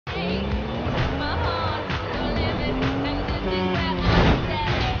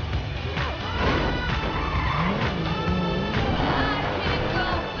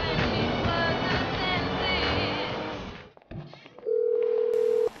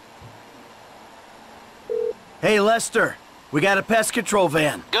Hey, Lester. We got a pest control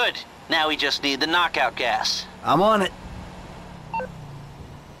van. Good. Now we just need the knockout gas. I'm on it.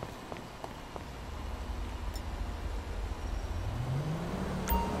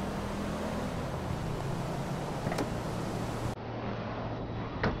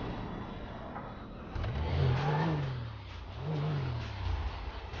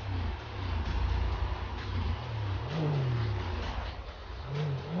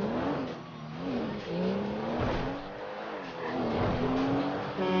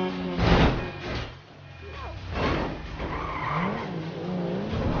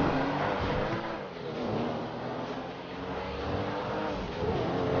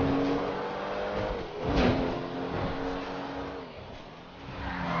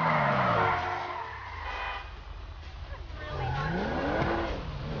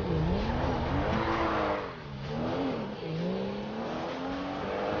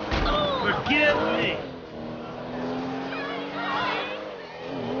 Forgive me!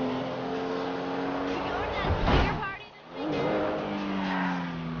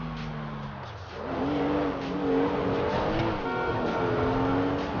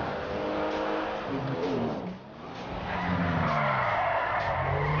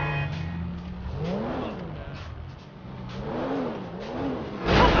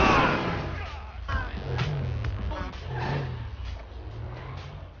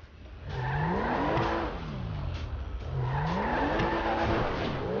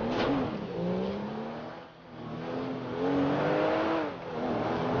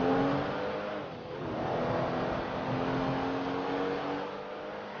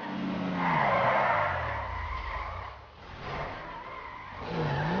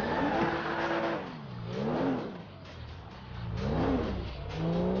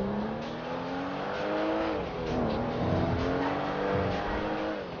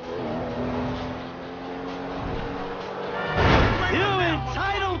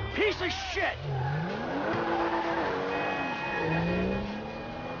 Piece of shit!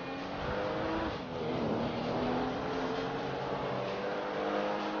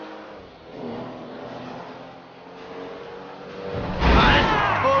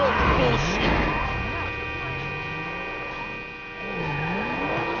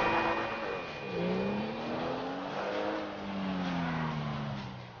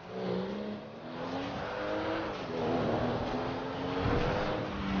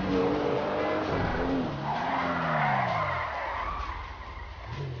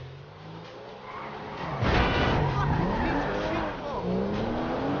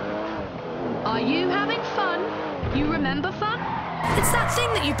 Are you having fun? You remember fun? It's that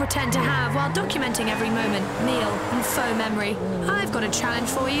thing that you pretend to have while documenting every moment, meal, and faux memory. I've got a challenge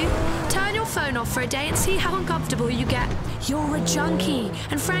for you. Turn your phone off for a day and see how uncomfortable you get. You're a junkie,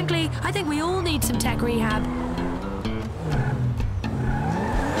 and frankly, I think we all need some tech rehab.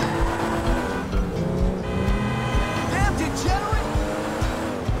 Damn degenerate!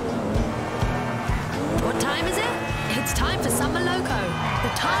 What time is it? It's time for Summer Loco. The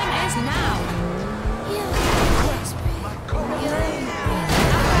time is now.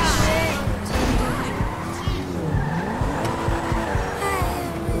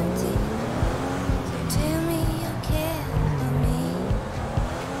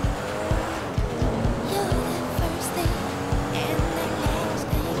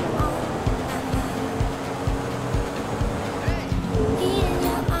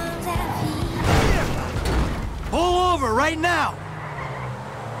 Pull over right now!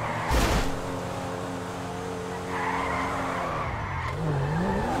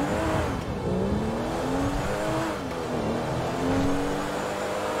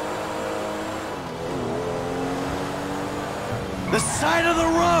 The side of the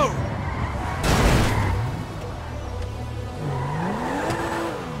road!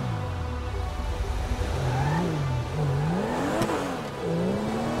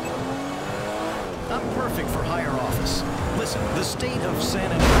 Not perfect for higher office. Listen, the state of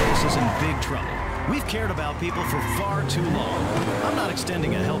San Andreas is in big trouble. We've cared about people for far too long. I'm not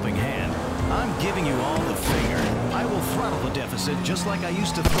extending a helping hand. I'm giving you all the finger. I will throttle the deficit just like I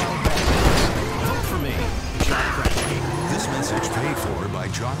used to throttle bad guys. Vote for me, Jock Cranley. This message paid for by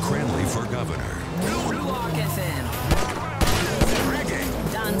Jock Cranley for governor. Rock FM.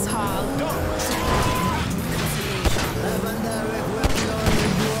 Reggae. Dance hall.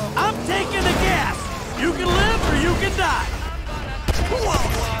 I'm taking the gas! You can live or you can die!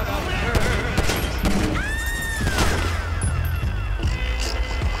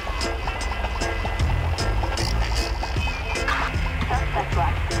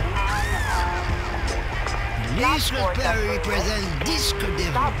 This Raspberry presents Disco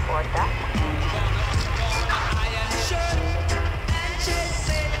Devil.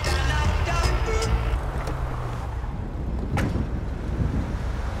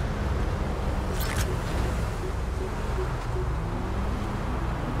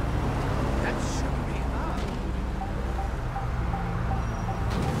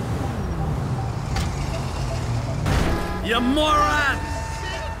 You moron!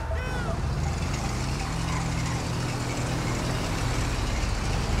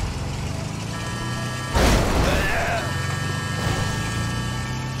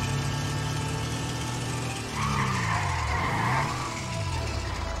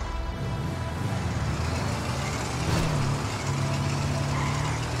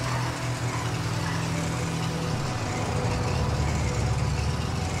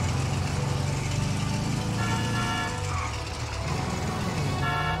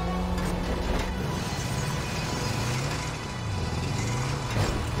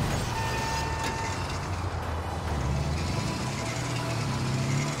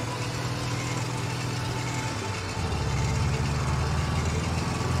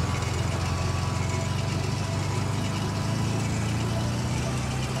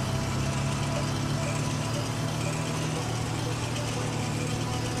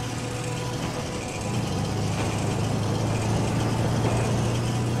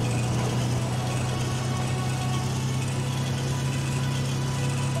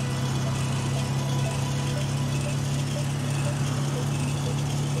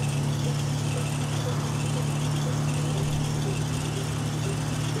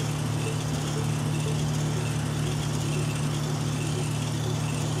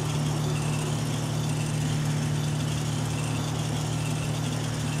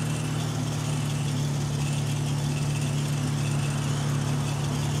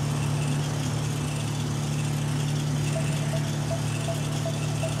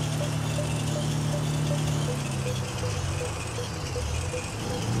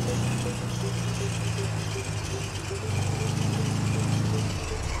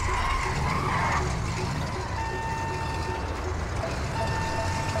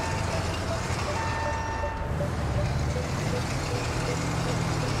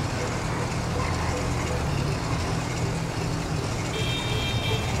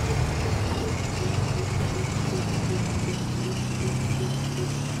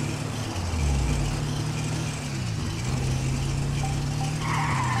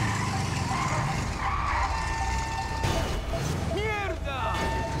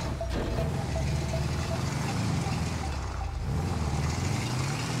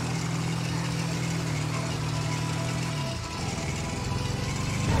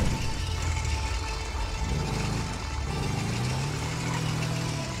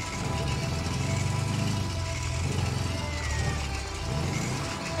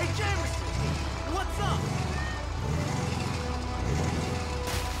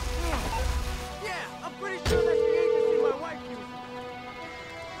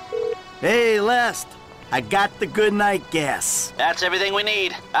 Hey, Lest. I got the good night gas. That's everything we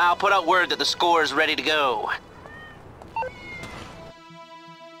need. I'll put out word that the score is ready to go.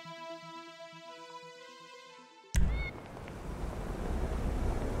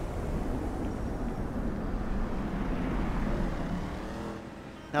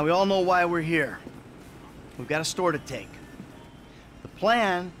 Now, we all know why we're here. We've got a store to take. The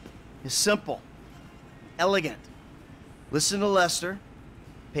plan is simple, elegant. Listen to Lester,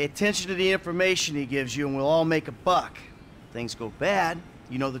 pay attention to the information he gives you, and we'll all make a buck. If things go bad,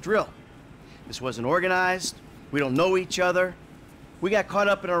 you know the drill. This wasn't organized, we don't know each other. We got caught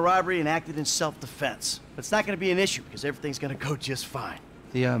up in a robbery and acted in self-defense. But it's not gonna be an issue, because everything's gonna go just fine.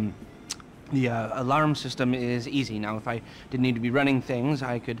 The alarm system is easy. Now, if I didn't need to be running things,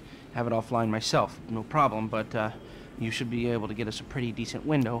 I could have it offline myself. No problem, but you should be able to get us a pretty decent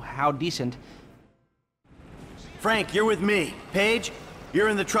window. How decent? Frank, you're with me. Paige, you're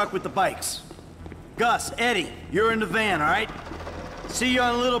in the truck with the bikes. Gus, Eddie, you're in the van, all right? See you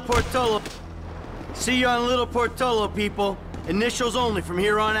on Little Portola. See you on Little Portola, people. Initials only from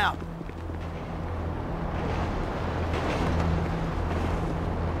here on out.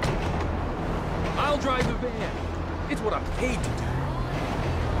 I'll drive the van. It's what I'm paid to do.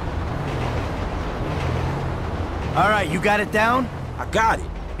 All right, you got it down? I got it.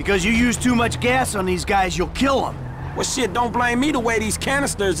 Because you use too much gas on these guys, you'll kill them. Well, shit, don't blame me the way these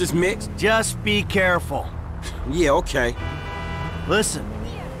canisters is mixed. Just be careful. Yeah, okay. Listen,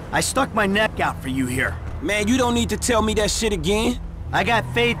 I stuck my neck out for you here. Man, you don't need to tell me that shit again. I got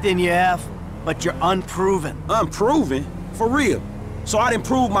faith in you, F, but you're unproven. Unproven? For real? So I didn't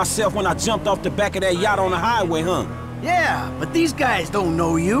prove myself when I jumped off the back of that yacht on the highway, huh? Yeah, but these guys don't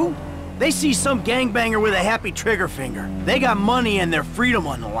know you. They see some gangbanger with a happy trigger finger. They got money and their freedom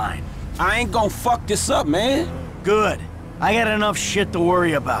on the line. I ain't gonna fuck this up, man. Good. I got enough shit to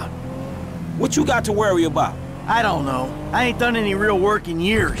worry about. What you got to worry about? I don't know. I ain't done any real work in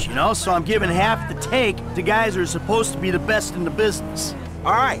years, you know, so I'm giving half the take to guys who are supposed to be the best in the business.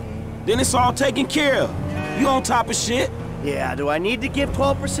 All right, then it's all taken care of. You on top of shit. Yeah, do I need to give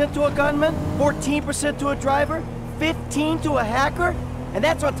 12% to a gunman, 14% to a driver, 15% to a hacker? And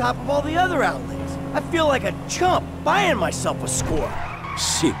that's on top of all the other outlays. I feel like a chump buying myself a score.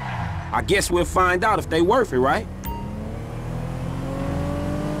 Shit. I guess we'll find out if they worth it, right?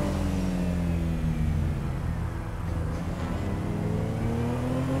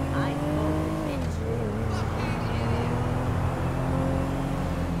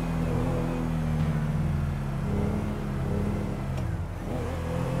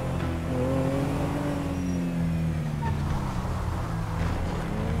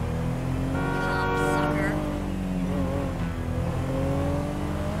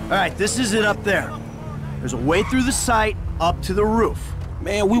 All right, this is it up there. There's a way through the site up to the roof.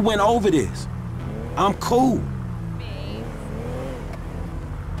 Man, we went over this. I'm cool.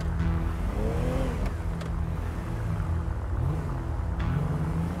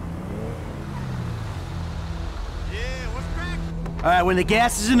 All right, when the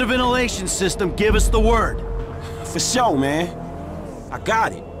gas is in the ventilation system, give us the word. For sure, man. I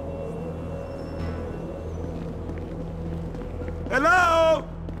got it. Hello?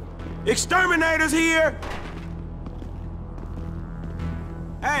 Exterminators here!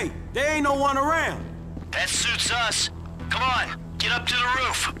 Hey, there ain't no one around. That suits us. Come on, get up to the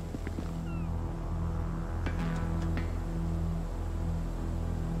roof.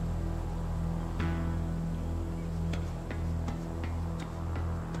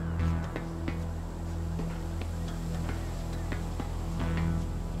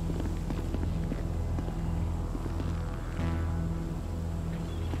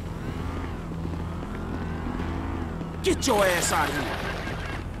 Get your ass out of here.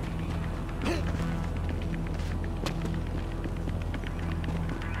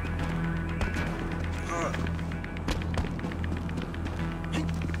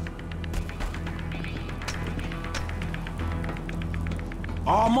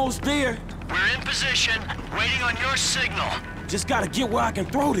 Almost there. We're in position, waiting on your signal. Just gotta get where I can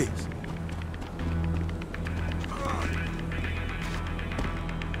throw this.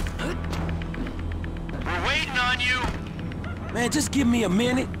 We're waiting on you. Man, just give me a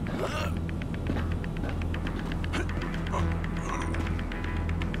minute.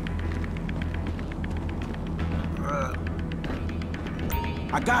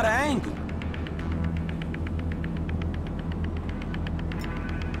 I got an angle.